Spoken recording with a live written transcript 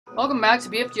Welcome back to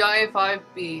BFDIA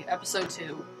 5B, Episode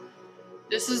 2.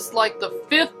 This is like the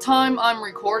 5th time I'm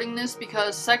recording this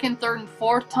because second, third, and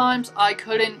fourth times I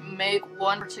couldn't make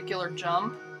one particular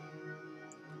jump.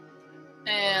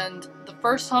 And the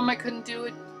first time I couldn't do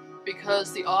it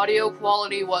because the audio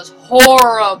quality was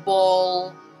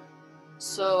horrible,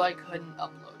 so I couldn't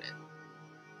upload it.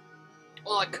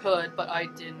 Well, I could, but I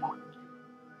didn't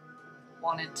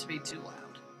want it to be too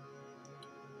loud.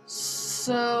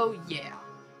 So, yeah.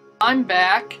 I'm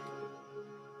back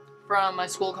from my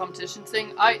school competition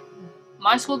thing.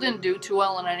 My school didn't do too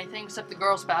well in anything except the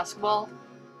girls' basketball,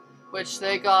 which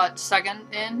they got second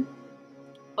in.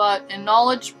 But in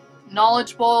Knowledge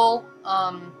Bowl,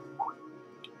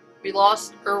 we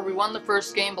won the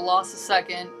first game but lost the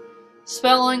second.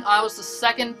 Spelling, I was the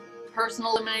second person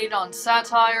eliminated on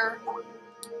satire.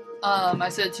 I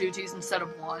said 2 T's instead of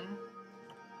 1.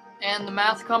 And the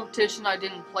math competition I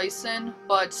didn't place in,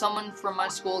 but someone from my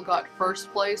school got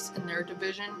first place in their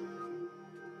division.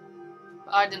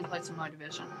 I didn't place in my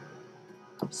division.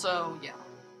 So, yeah.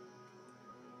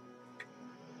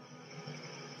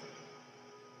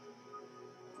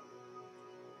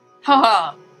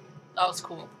 Haha! That was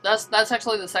cool. That's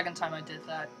actually the second time I did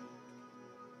that.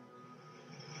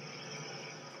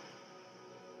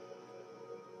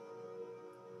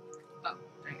 Oh,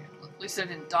 dang it. At least I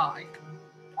didn't die.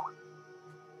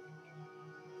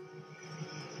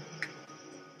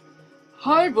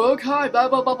 Hi, book. Hi, blah,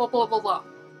 blah, blah, blah, blah, blah, blah.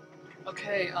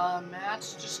 Okay,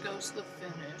 match just goes to the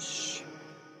finish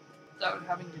without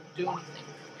having to do anything,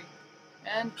 really.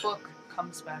 And book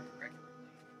comes back regularly.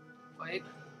 Wait.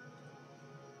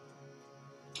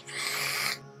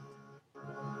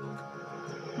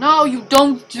 No, you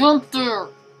don't jump there!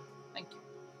 Thank you.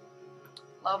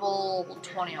 Level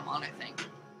 20 I'm on, I think.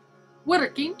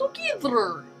 Working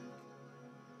together!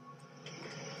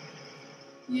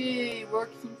 Yay,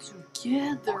 working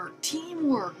together,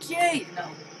 teamwork, yay! No,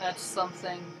 that's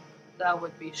something that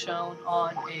would be shown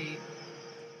on a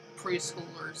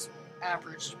preschooler's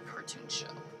average cartoon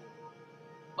show.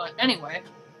 But anyway,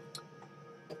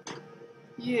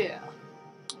 yeah.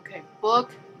 Okay,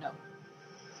 book, no.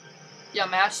 Yeah,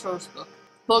 match throws book.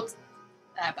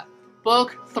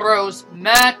 Book throws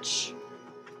match.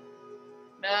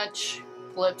 Match,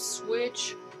 flips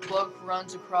switch. Book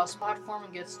runs across platform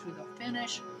and gets to the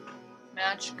finish.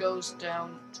 Match goes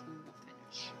down to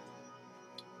finish.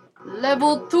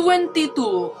 Level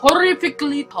 22,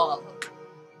 horrifically tall.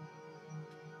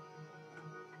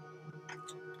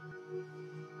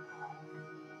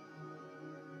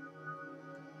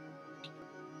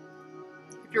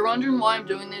 If you're wondering why I'm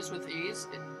doing these with ease,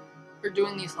 or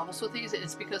doing these levels with ease,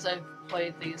 it's because I've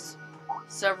played these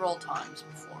several times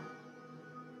before.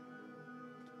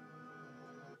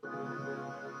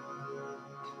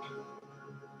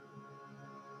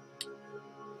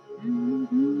 Yeah,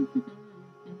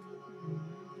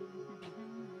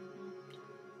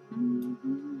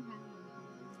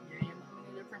 you're not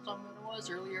any different on what it was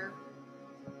earlier.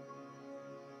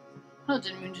 I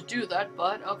didn't mean to do that,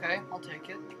 but okay, I'll take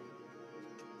it.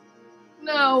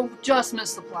 No, just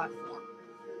missed the platform.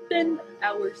 10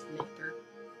 hours later.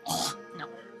 No.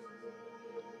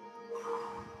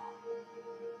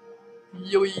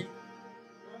 Yoey.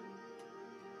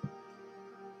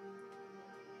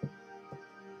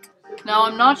 Now,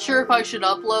 I'm not sure if I should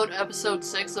upload episode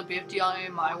 6 of BFDIA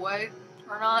my way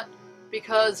or not,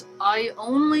 because I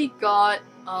only got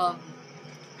 12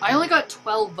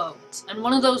 votes, and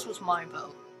one of those was my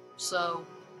vote. So,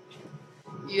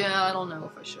 yeah, I don't know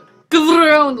if I should.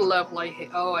 Ground level,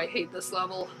 I hate this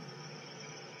level.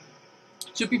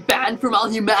 Should be banned from all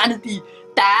humanity.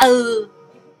 I'm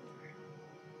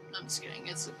just kidding.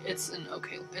 It's an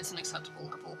acceptable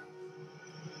level.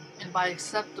 And by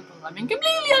acceptable, I mean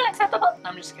completely unacceptable.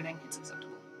 I'm just kidding. It's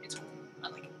acceptable. It's cool. I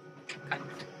like it. Kind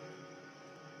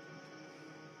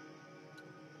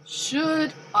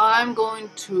of. I'm going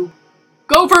to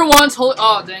go for once.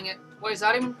 Oh, dang it. Wait, is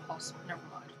that even possible? Never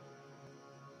mind.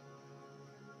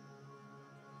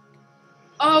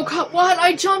 Oh, what?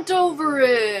 I jumped over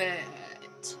it.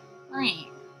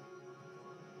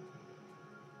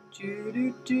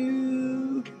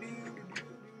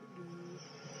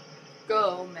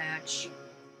 Go, match.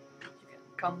 You can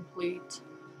complete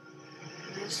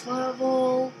this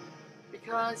level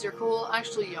because you're cool.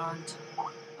 Actually, you aren't.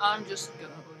 I'm just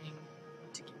going to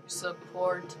give you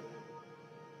support.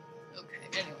 Okay,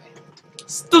 anyway.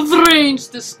 Strange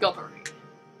discovery.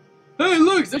 Hey,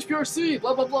 look, it's HPRC,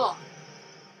 blah blah blah.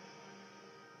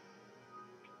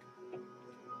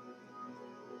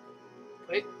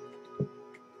 Wait.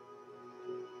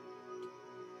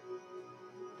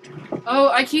 Oh,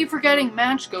 I keep forgetting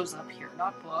match goes up here,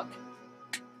 not book.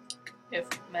 If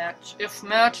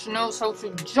match knows how to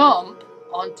jump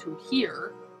onto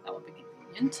here, that would be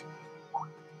convenient.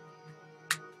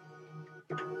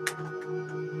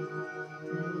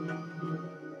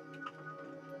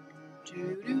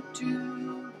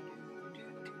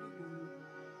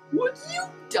 Would you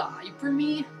die for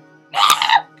me?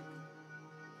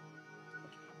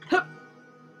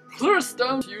 First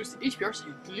down to use HPRC.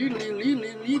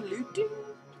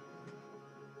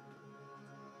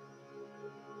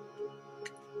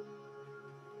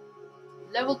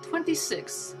 Level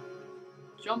 26.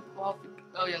 Jump off.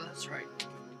 Oh yeah, that's right.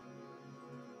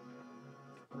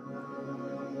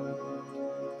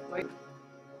 Wait.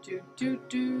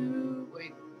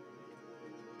 Wait.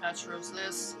 Match throws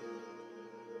this.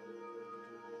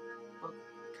 Both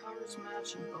covers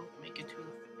match and both make it to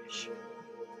the finish.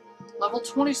 Level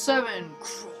 27.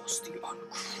 Cross the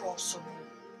uncrossable.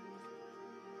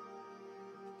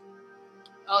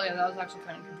 Oh yeah, that was actually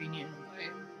kind of convenient in a way.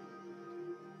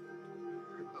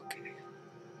 Okay.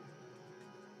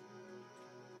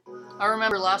 I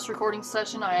remember last recording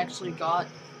session I actually got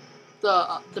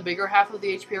the bigger half of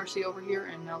the HPRC over here,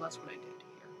 and now that's what I did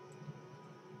here.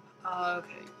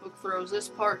 Okay, book throws this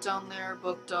part down there,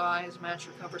 book dies, match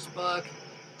recovers book.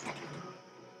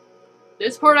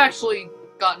 This part actually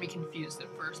got me confused at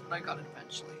first, but I got it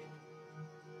eventually.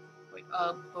 Wait,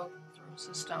 book throws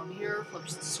this down here,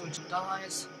 flips the switch and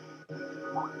dies.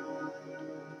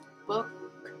 Book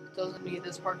doesn't need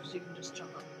this part because you can just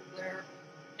jump up there,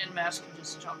 and match can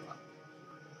just jump up.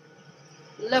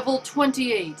 Level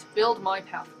 28, build my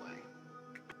pathway.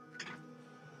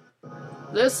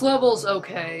 This level's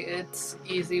okay, it's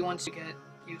easy once you get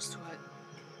used to it.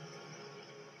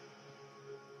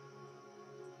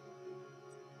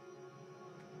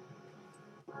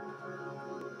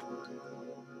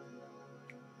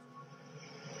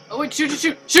 Oh wait,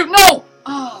 shoot, no!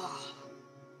 Ah.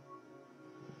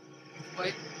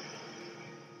 Wait.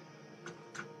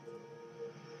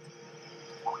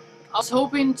 I was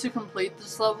hoping to complete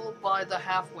this level by the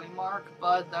halfway mark,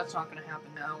 but that's not gonna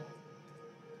happen now.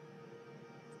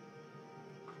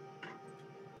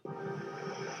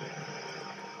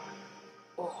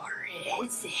 Or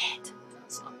is it?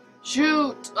 That's not.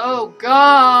 Shoot! Oh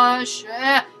gosh!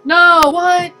 No!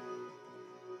 What?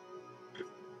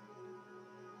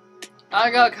 I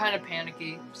got kind of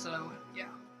panicky, so yeah.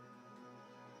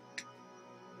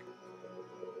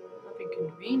 It'd be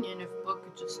convenient if Book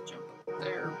could just jump up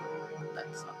there, but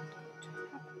that's not going to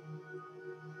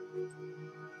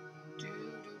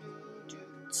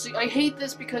happen. See, I hate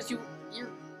this because you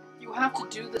have to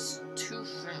do this too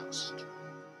fast.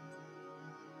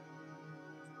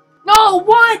 No,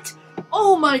 what?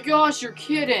 Oh my gosh, you're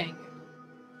kidding.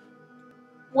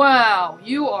 Wow,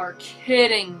 you are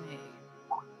kidding me.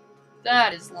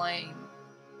 That is lame.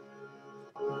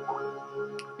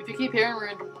 If you keep hearing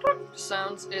random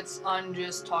sounds, I'm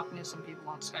just talking to some people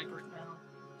on Skype right now.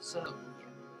 So,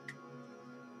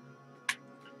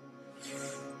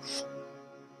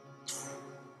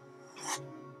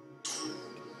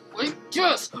 wait,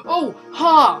 just! Oh,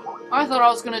 ha! I thought I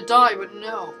was gonna die, but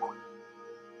no.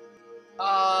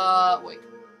 Wait.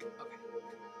 Okay.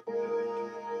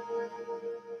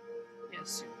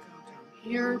 Yes, you go down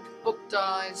here. Book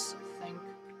dies.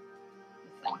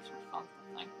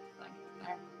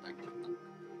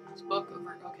 It's Book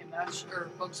over. Okay, match or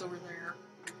Book's over there.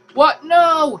 What?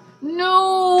 No!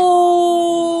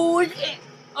 No!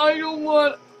 I don't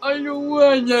want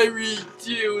to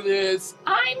redo this.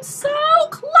 I'm so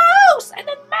close, and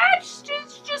then Match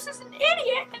just is an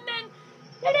idiot, and then.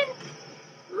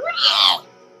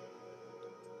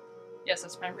 Yes,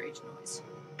 that's my rage noise.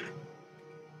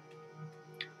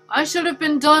 I should have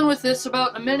been done with this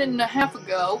about a minute and a half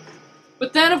ago,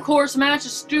 but then of course Match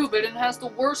is stupid and has the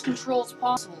worst controls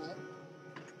possible.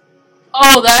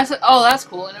 Oh, that's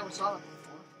cool. I never saw that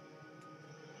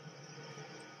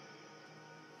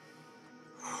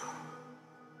before.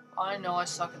 I know I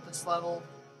suck at this level.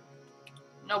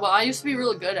 No, but I used to be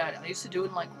really good at it. I used to do it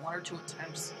in like 1 or 2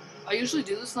 attempts. I usually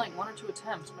do this in like 1 or 2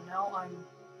 attempts, but now I'm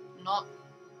not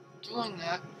doing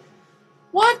that.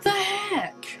 What the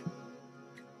heck?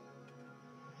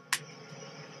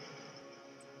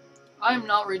 I'm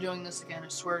not redoing this again, I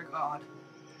swear to God.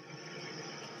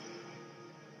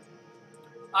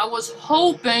 I was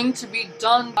hoping to be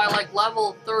done by like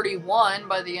level 31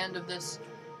 by the end of this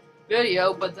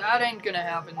video, but that ain't gonna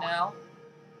happen now.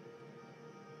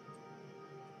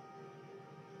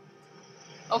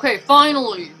 Okay,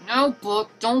 finally! Now, Book,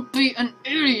 don't be an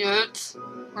idiot!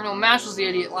 Or no, Match was the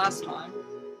idiot last time.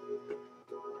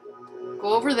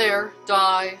 Go over there,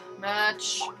 die,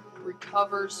 Match,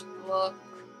 recovers, Book.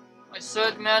 I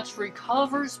said match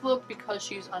recovers book because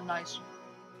she's a nice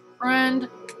friend.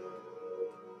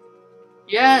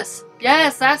 Yes,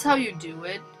 yes, that's how you do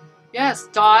it. Yes,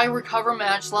 die, recover,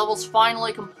 match, levels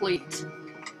finally complete.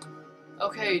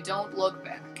 Okay, don't look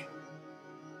back.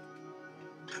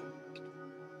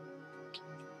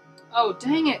 Oh,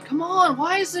 dang it, come on,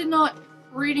 why is it not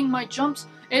reading my jumps?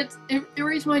 It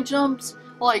reads my jumps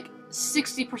like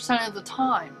 60% of the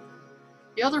time.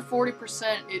 The other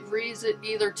 40%, it reads it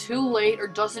either too late or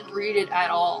doesn't read it at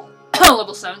all.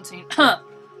 Level 17. No,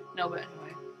 but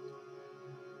anyway.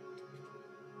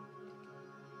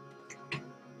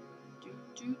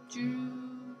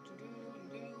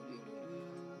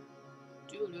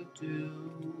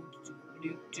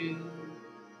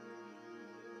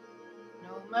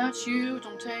 No, match you,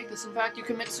 don't take this. In fact, you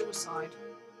commit suicide.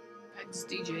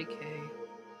 XDJK.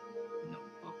 No,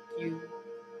 fuck you.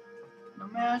 No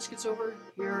match gets over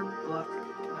here, but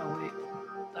no wait.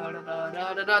 Da da da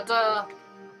da da da da.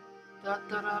 Da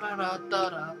da da da da da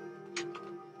da.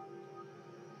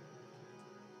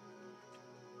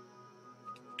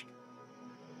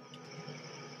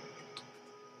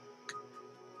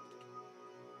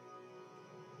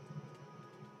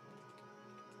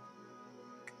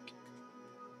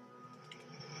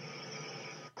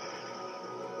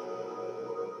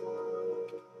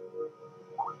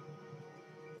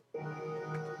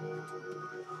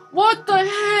 What the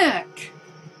heck?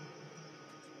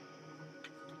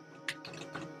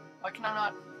 Why can I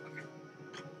not? Okay.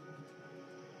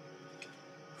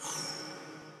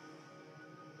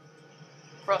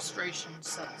 Frustration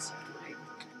sets in.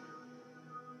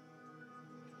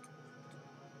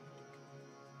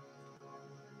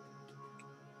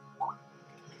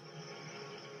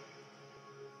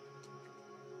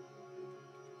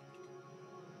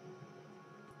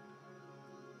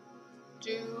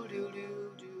 Do do do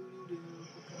do do do.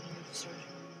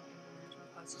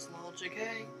 Classes lol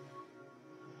JK.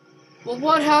 Well,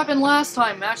 what happened last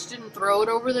time? Match didn't throw it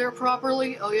over there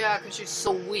properly? Oh yeah, because she's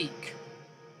so weak.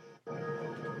 Got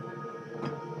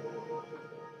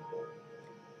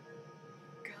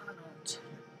it.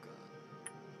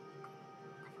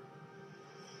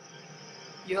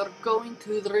 You're going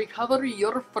to recover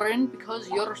your friend because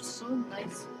you're so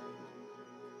nice.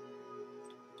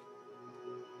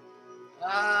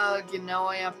 Now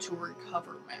I have to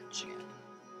recover match again.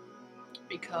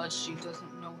 Because she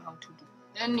doesn't know how to do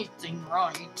anything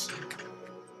right.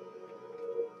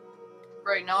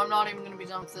 Right, now I'm not even going to be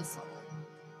done with this level.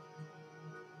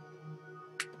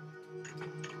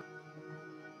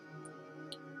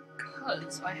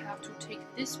 Because I have to take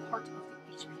this part of the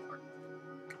HP part.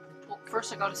 Well,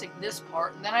 first I gotta take this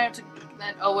part, and then I have to,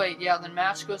 oh wait, yeah, then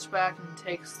match goes back and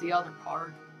takes the other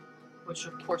part. Which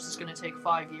of course is going to take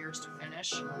 5 years to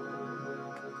finish.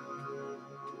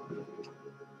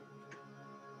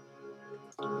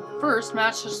 First,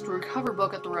 match has to recover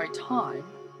book at the right time.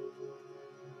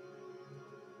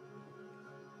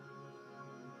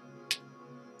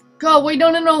 God, wait,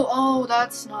 no. Oh,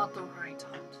 that's not the right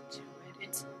time to do it.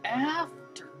 It's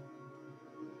after.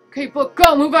 Okay, book,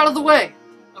 go! Move out of the way!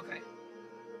 Okay.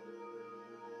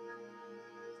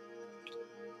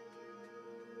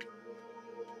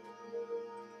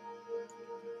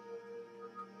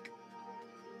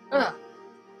 Ugh.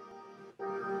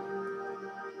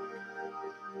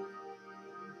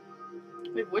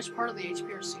 Wait, which part of the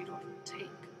HPRC do I take?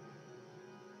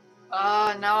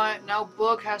 Now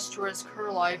Book has to risk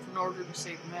her life in order to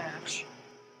save Match.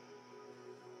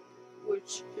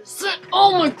 Which is it?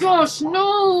 Oh my gosh,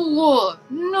 no!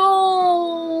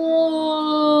 No!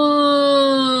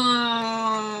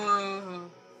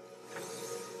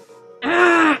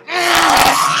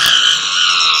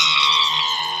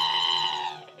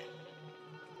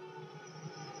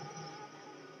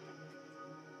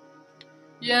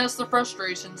 Yes, the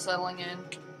frustration settling in.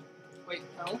 Wait,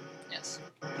 no? Yes.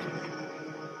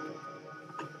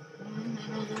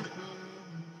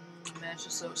 Match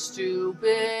is so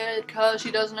stupid, cause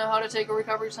she doesn't know how to take a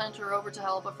recovery center over to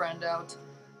help a friend out.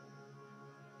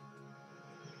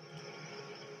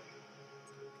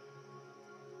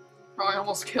 I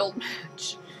almost killed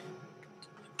Match.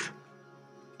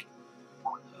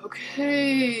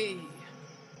 Okay.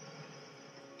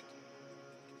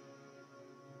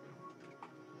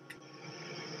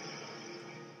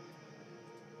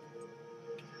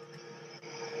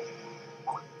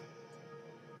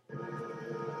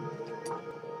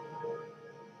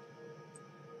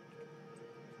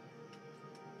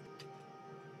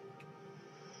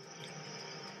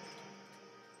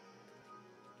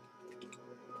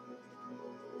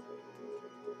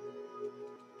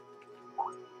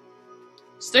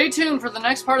 Stay tuned for the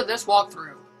next part of this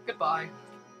walkthrough. Goodbye.